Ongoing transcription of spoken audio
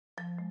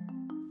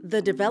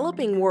The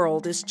developing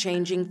world is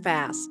changing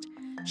fast.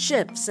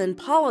 Shifts in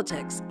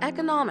politics,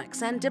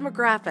 economics, and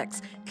demographics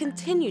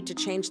continue to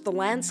change the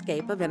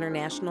landscape of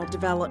international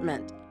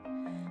development.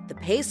 The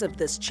pace of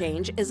this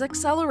change is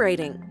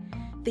accelerating.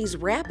 These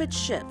rapid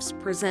shifts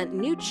present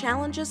new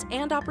challenges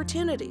and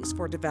opportunities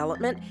for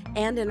development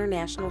and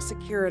international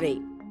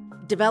security.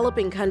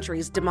 Developing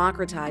countries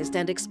democratized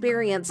and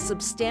experienced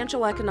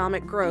substantial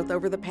economic growth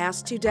over the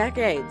past 2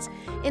 decades.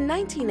 In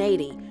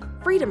 1980,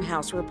 Freedom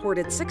House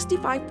reported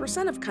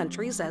 65% of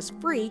countries as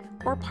free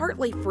or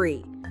partly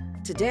free.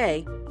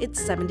 Today,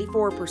 it's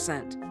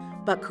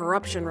 74%. But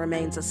corruption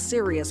remains a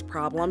serious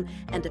problem,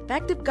 and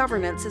effective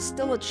governance is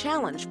still a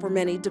challenge for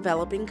many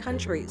developing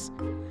countries.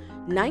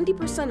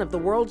 90% of the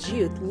world's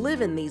youth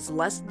live in these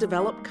less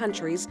developed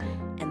countries,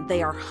 and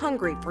they are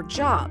hungry for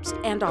jobs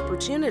and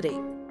opportunity.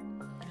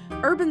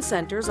 Urban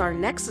centers are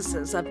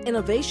nexuses of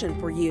innovation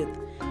for youth,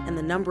 and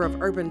the number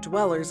of urban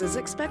dwellers is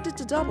expected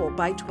to double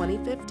by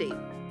 2050.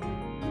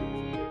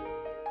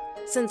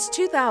 Since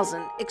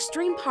 2000,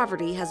 extreme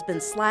poverty has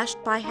been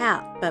slashed by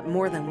half, but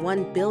more than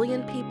 1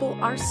 billion people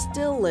are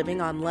still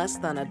living on less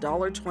than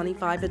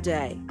 $1.25 a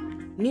day.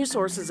 New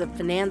sources of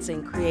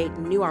financing create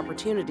new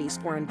opportunities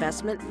for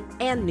investment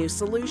and new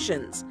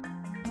solutions.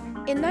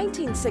 In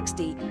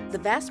 1960, the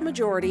vast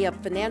majority of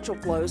financial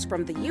flows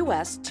from the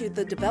U.S. to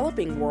the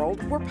developing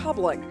world were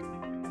public.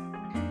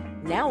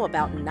 Now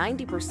about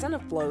 90%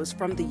 of flows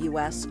from the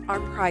U.S. are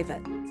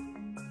private.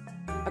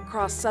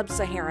 Across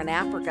sub-Saharan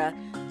Africa,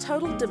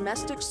 total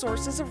domestic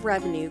sources of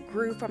revenue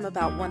grew from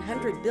about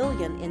 $100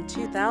 billion in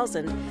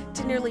 2000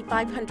 to nearly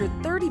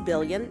 $530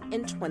 billion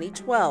in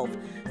 2012,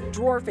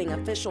 dwarfing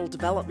official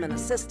development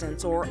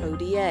assistance, or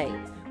ODA,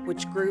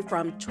 which grew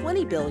from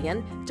 $20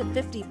 billion to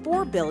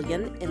 $54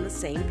 billion in the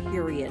same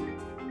period.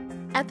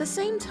 At the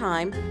same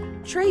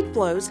time, trade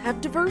flows have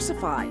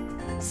diversified.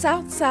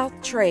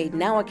 South-South trade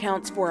now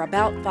accounts for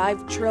about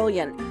 $5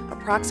 trillion,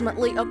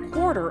 approximately a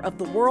quarter of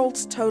the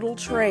world's total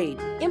trade.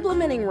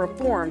 Implementing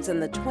reforms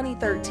in the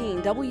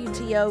 2013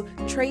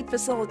 WTO Trade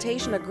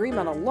Facilitation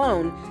Agreement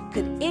alone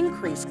could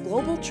increase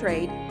global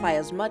trade by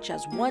as much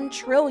as $1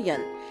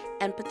 trillion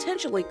and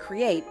potentially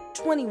create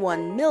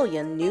 21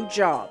 million new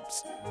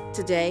jobs.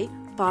 Today,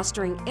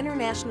 fostering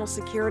international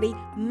security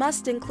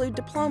must include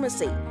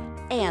diplomacy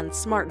and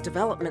smart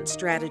development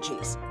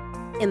strategies.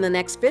 In the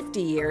next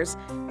 50 years,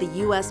 the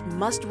U.S.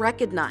 must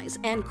recognize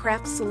and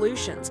craft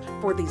solutions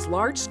for these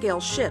large-scale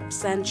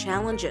shifts and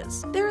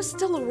challenges. There is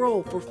still a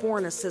role for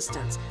foreign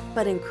assistance,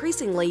 but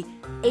increasingly,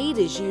 aid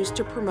is used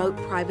to promote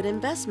private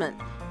investment,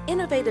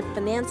 innovative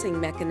financing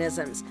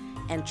mechanisms,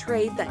 and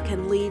trade that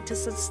can lead to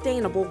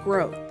sustainable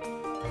growth.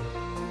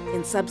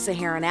 In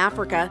sub-Saharan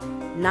Africa,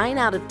 9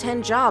 out of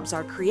 10 jobs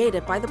are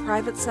created by the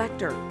private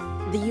sector.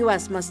 The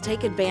U.S. must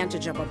take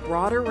advantage of a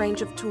broader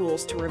range of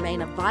tools to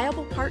remain a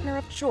viable partner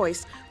of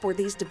choice for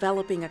these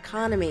developing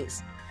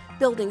economies.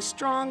 Building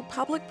strong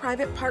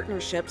public-private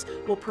partnerships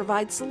will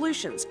provide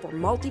solutions for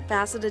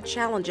multifaceted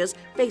challenges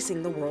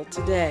facing the world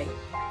today.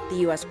 The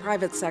U.S.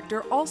 private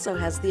sector also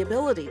has the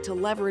ability to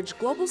leverage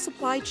global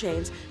supply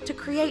chains to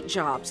create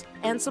jobs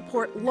and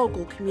support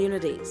local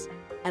communities.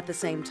 At the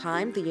same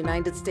time, the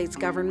United States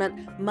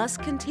government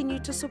must continue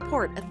to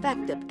support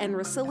effective and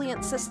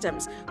resilient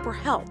systems for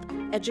health,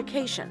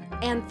 education,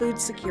 and food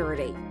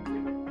security.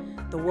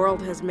 The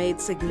world has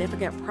made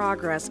significant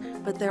progress,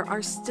 but there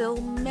are still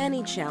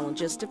many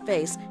challenges to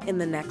face in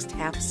the next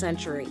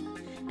half-century.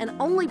 And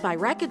only by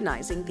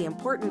recognizing the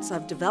importance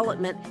of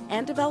development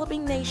and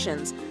developing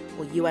nations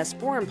will U.S.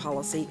 foreign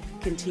policy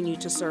continue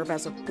to serve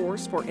as a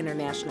force for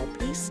international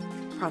peace,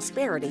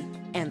 prosperity,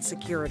 and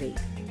security.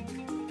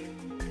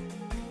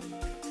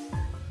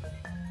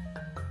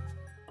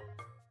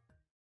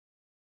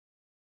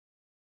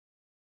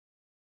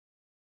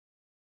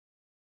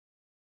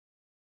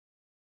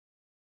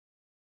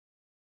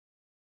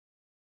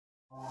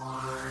 Wow.